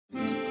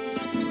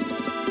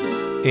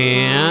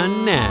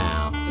And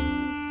now,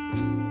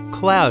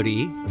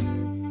 Cloudy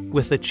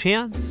with a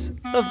Chance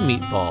of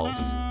Meatballs.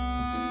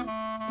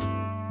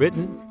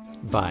 Written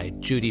by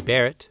Judy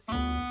Barrett.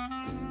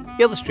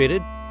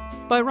 Illustrated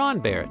by Ron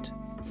Barrett.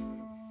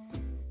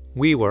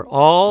 We were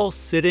all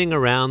sitting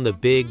around the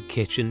big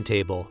kitchen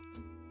table.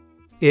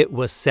 It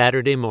was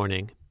Saturday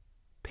morning,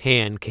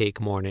 pancake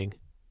morning.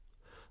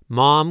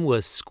 Mom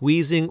was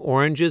squeezing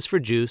oranges for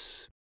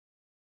juice.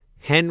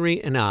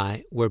 Henry and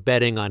I were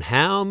betting on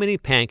how many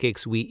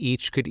pancakes we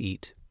each could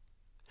eat.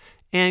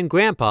 And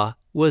Grandpa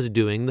was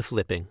doing the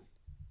flipping.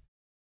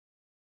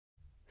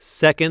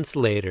 Seconds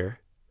later,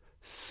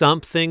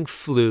 something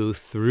flew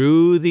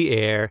through the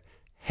air,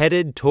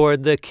 headed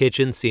toward the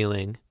kitchen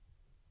ceiling,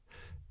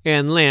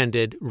 and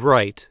landed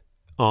right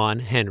on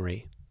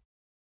Henry.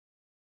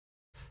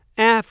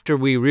 After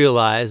we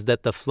realized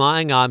that the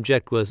flying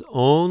object was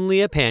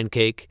only a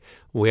pancake,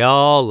 we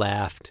all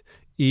laughed,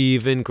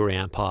 even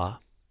Grandpa.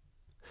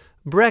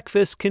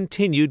 Breakfast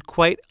continued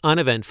quite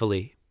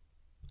uneventfully.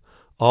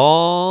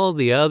 All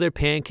the other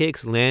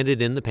pancakes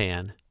landed in the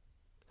pan,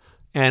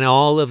 and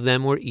all of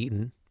them were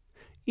eaten,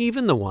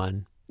 even the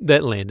one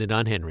that landed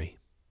on Henry.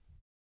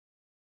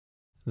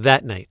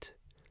 That night,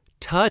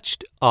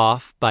 touched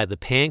off by the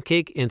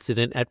pancake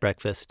incident at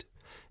breakfast,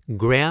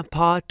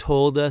 Grandpa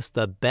told us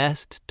the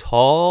best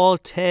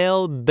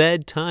tall-tale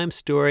bedtime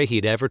story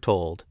he'd ever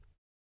told.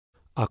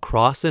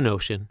 Across an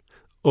ocean,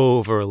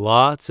 over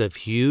lots of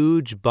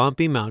huge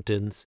bumpy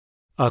mountains,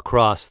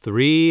 across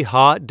 3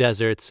 hot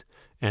deserts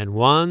and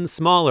 1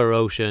 smaller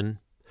ocean,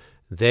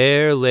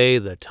 there lay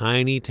the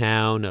tiny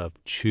town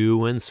of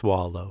Chew and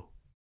Swallow.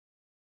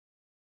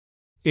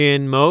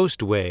 In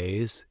most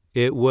ways,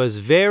 it was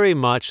very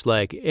much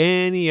like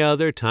any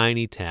other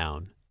tiny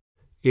town.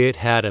 It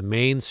had a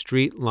main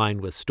street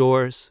lined with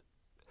stores,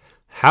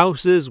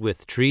 houses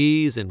with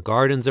trees and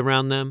gardens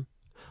around them,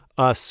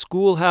 a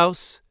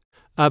schoolhouse,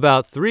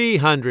 about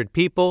 300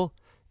 people,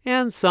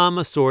 and some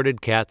assorted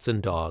cats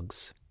and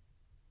dogs.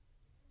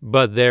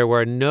 But there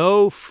were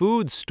no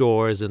food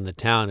stores in the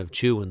town of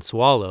Chew and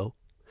Swallow.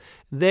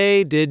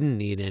 They didn't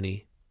need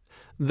any.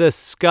 The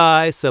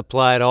sky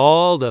supplied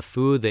all the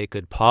food they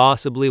could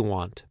possibly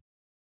want.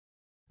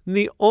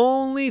 The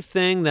only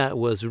thing that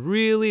was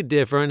really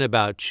different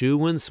about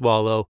Chew and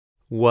Swallow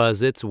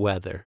was its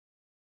weather.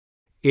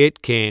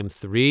 It came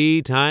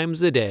 3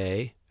 times a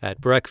day, at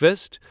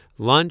breakfast,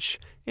 lunch,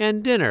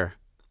 and dinner.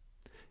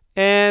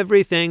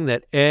 Everything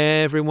that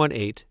everyone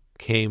ate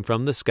came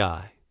from the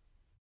sky.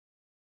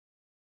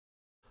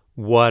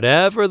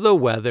 Whatever the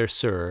weather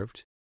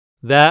served,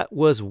 that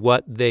was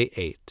what they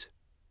ate.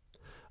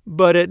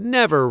 But it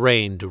never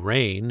rained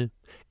rain,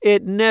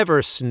 it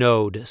never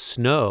snowed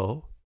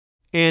snow,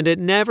 and it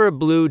never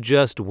blew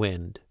just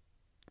wind.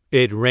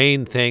 It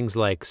rained things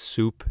like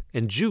soup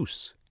and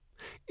juice.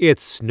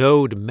 It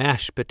snowed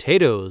mashed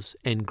potatoes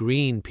and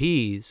green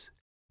peas.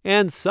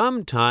 And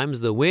sometimes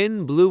the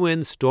wind blew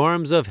in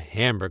storms of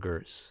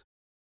hamburgers.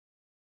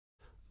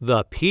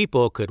 The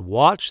people could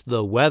watch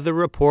the weather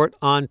report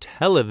on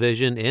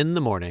television in the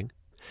morning,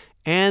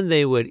 and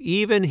they would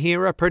even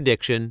hear a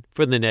prediction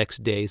for the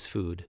next day's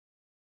food.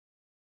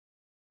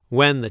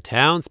 When the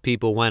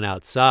townspeople went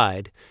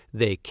outside,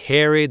 they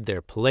carried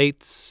their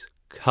plates,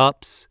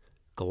 cups,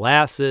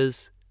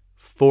 glasses,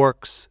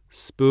 forks,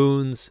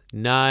 spoons,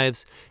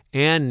 knives,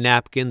 and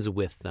napkins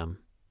with them.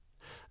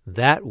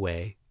 That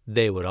way,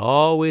 they would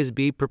always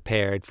be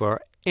prepared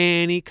for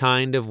any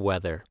kind of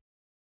weather.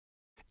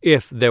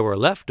 If there were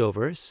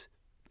leftovers,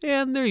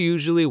 and there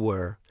usually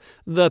were,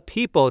 the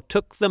people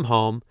took them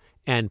home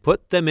and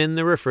put them in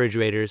the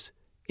refrigerators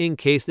in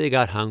case they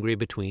got hungry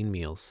between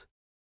meals.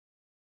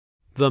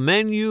 The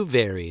menu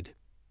varied.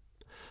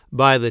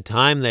 By the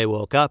time they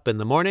woke up in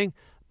the morning,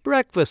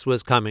 breakfast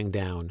was coming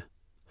down.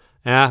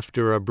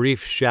 After a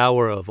brief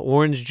shower of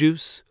orange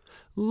juice,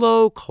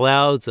 low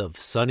clouds of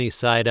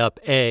sunny-side-up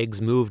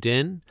eggs moved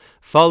in,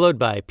 followed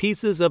by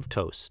pieces of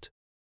toast.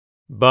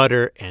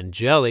 Butter and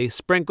jelly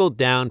sprinkled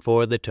down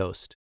for the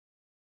toast.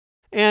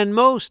 And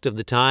most of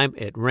the time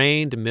it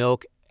rained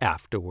milk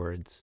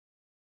afterwards.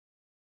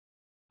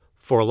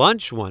 For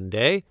lunch one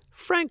day,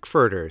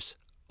 frankfurters,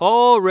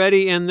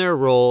 already in their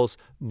rolls,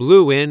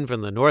 blew in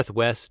from the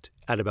northwest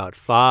at about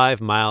 5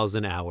 miles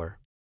an hour.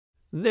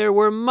 There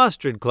were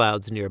mustard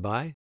clouds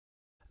nearby.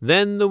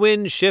 Then the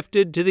wind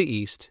shifted to the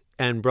east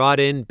and brought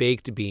in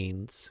baked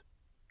beans.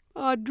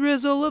 A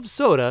drizzle of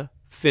soda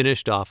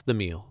finished off the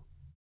meal.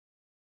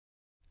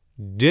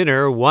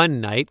 Dinner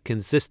one night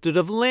consisted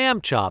of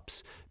lamb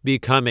chops,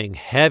 becoming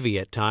heavy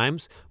at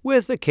times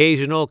with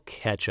occasional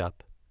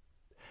ketchup.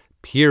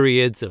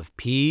 Periods of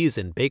peas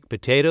and baked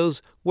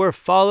potatoes were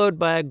followed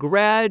by a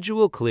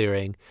gradual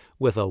clearing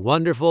with a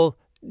wonderful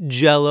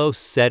Jell-O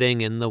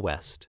setting in the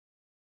west.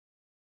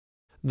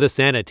 The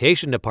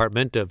sanitation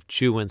department of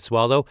Chew and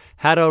Swallow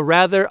had a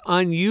rather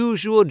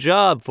unusual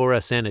job for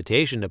a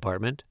sanitation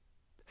department.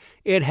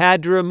 It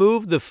had to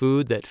remove the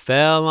food that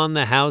fell on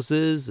the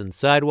houses and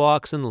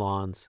sidewalks and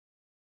lawns.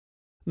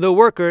 The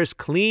workers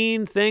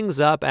cleaned things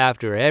up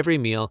after every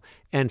meal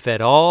and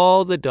fed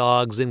all the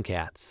dogs and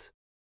cats.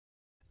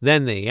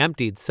 Then they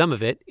emptied some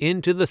of it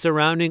into the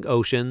surrounding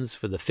oceans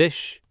for the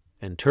fish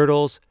and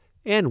turtles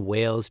and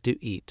whales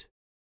to eat.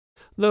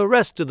 The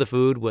rest of the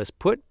food was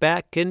put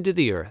back into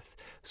the earth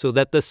so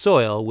that the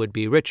soil would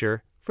be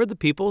richer for the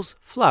people's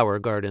flower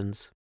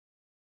gardens.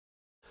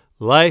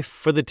 Life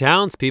for the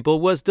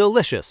townspeople was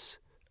delicious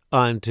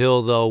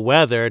until the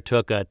weather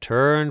took a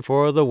turn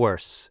for the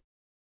worse.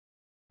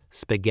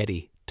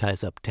 Spaghetti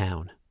ties up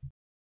town.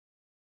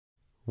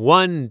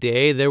 One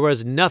day there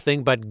was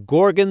nothing but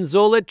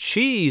gorgonzola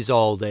cheese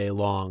all day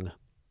long.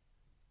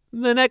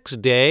 The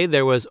next day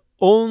there was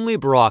only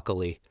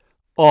broccoli,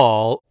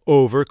 all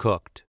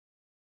overcooked.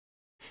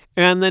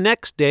 And the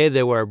next day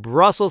there were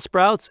Brussels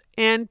sprouts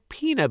and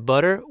peanut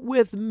butter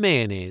with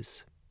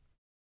mayonnaise.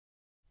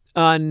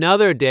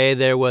 Another day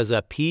there was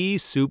a pea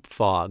soup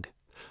fog.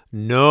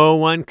 No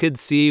one could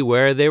see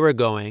where they were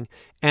going,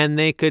 and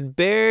they could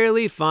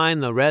barely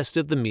find the rest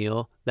of the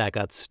meal that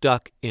got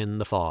stuck in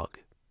the fog.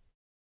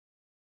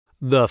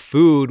 The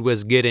food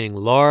was getting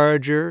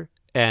larger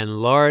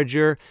and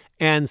larger,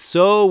 and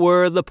so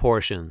were the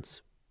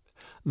portions.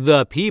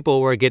 The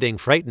people were getting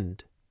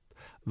frightened.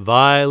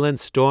 Violent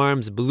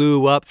storms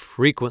blew up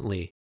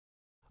frequently.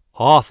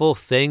 Awful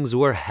things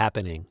were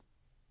happening.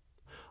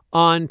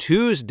 On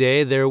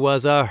Tuesday there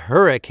was a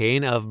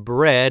hurricane of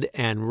bread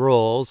and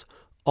rolls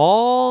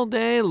all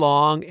day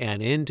long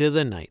and into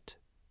the night.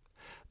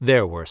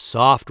 There were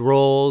soft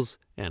rolls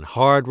and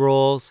hard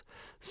rolls,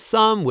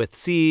 some with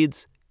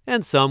seeds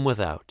and some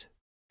without.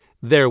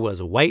 There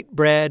was white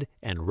bread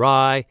and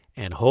rye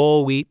and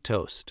whole wheat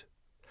toast.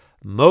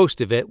 Most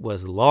of it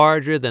was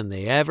larger than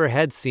they ever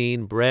had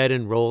seen bread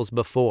and rolls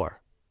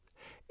before.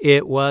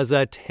 It was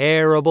a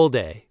terrible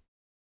day.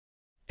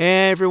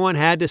 Everyone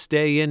had to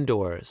stay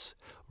indoors.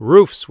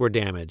 Roofs were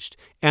damaged,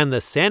 and the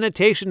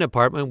sanitation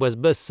department was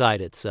beside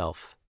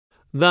itself.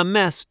 The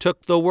mess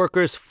took the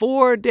workers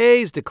 4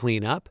 days to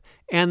clean up,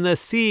 and the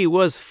sea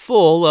was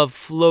full of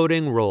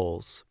floating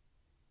rolls.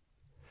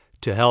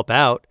 To help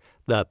out,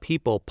 the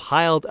people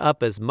piled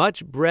up as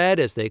much bread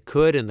as they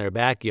could in their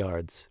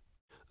backyards.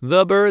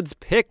 The birds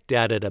picked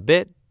at it a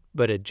bit,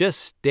 but it just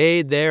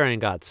stayed there and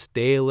got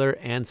staler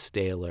and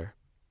staler.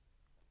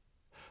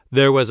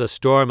 There was a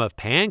storm of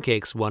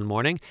pancakes one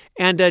morning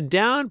and a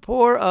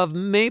downpour of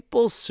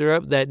maple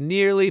syrup that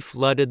nearly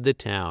flooded the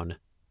town.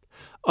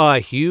 A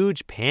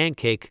huge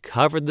pancake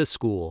covered the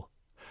school.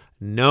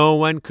 No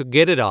one could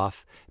get it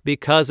off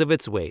because of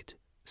its weight,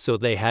 so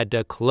they had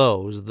to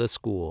close the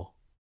school.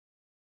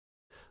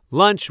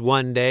 Lunch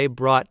one day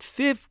brought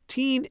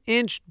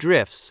 15-inch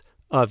drifts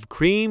of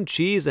cream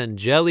cheese and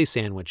jelly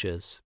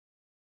sandwiches.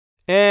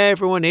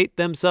 Everyone ate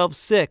themselves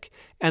sick,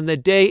 and the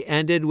day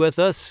ended with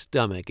a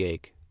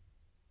stomachache.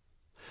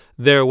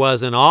 There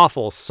was an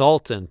awful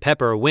salt and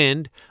pepper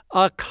wind,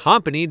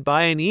 accompanied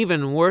by an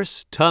even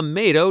worse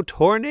tomato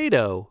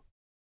tornado.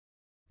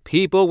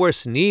 People were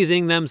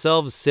sneezing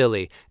themselves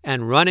silly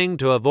and running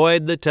to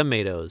avoid the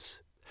tomatoes.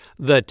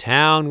 The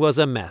town was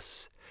a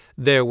mess.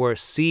 There were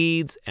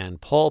seeds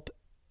and pulp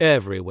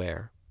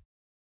everywhere.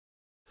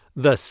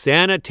 The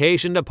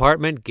sanitation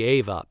department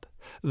gave up.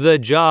 The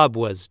job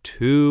was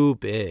too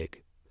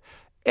big.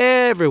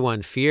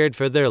 Everyone feared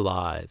for their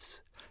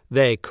lives.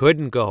 They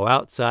couldn't go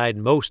outside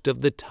most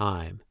of the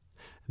time.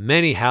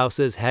 Many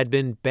houses had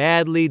been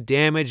badly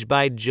damaged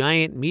by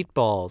giant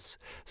meatballs.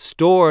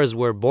 Stores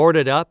were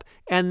boarded up,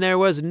 and there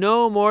was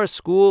no more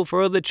school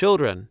for the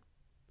children.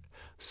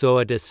 So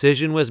a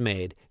decision was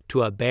made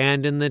to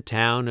abandon the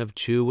town of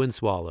Chew and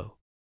Swallow.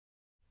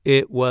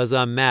 It was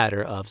a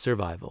matter of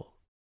survival.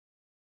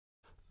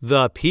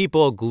 The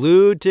people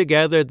glued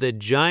together the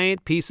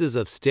giant pieces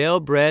of stale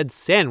bread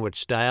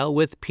sandwich style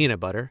with peanut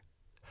butter,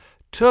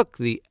 took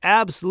the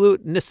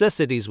absolute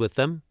necessities with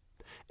them,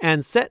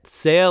 and set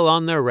sail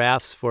on their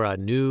rafts for a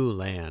new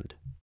land.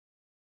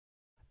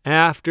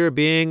 After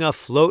being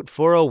afloat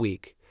for a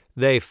week,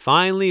 they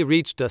finally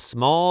reached a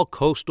small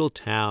coastal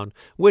town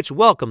which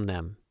welcomed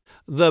them.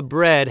 The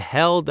bread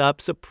held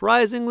up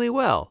surprisingly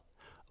well,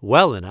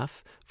 well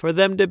enough for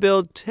them to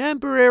build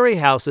temporary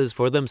houses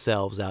for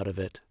themselves out of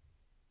it.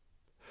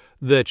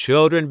 The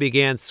children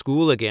began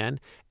school again,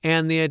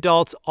 and the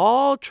adults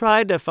all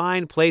tried to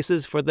find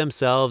places for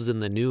themselves in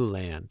the new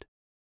land.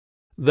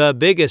 The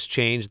biggest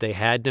change they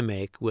had to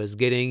make was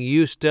getting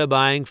used to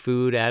buying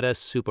food at a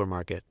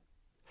supermarket.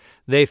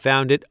 They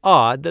found it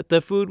odd that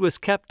the food was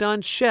kept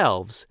on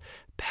shelves,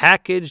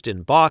 packaged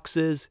in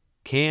boxes,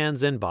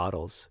 cans, and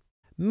bottles.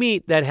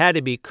 Meat that had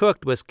to be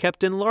cooked was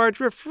kept in large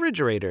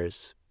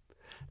refrigerators.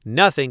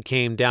 Nothing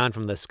came down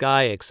from the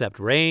sky except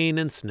rain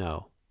and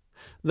snow.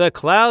 The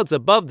clouds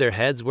above their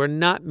heads were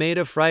not made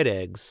of fried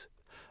eggs.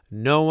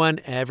 No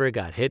one ever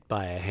got hit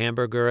by a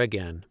hamburger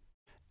again.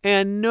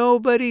 And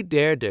nobody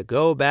dared to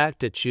go back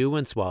to Chew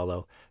and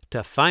Swallow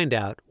to find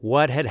out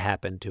what had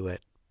happened to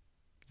it.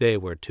 They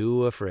were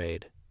too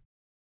afraid.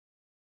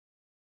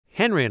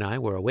 Henry and I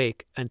were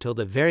awake until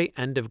the very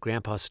end of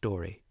Grandpa's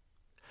story.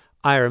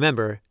 I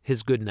remember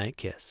his goodnight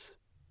kiss.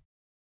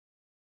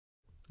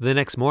 The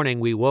next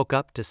morning we woke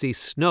up to see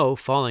snow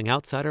falling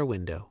outside our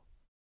window.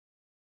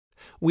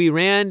 We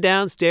ran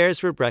downstairs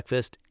for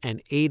breakfast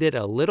and ate it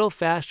a little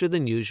faster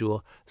than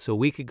usual so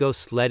we could go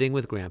sledding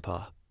with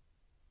Grandpa.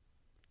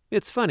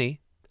 It's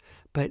funny,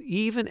 but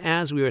even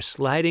as we were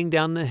sliding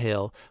down the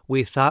hill,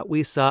 we thought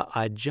we saw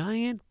a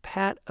giant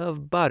pat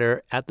of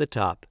butter at the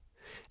top,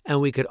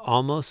 and we could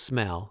almost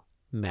smell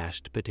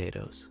mashed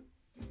potatoes.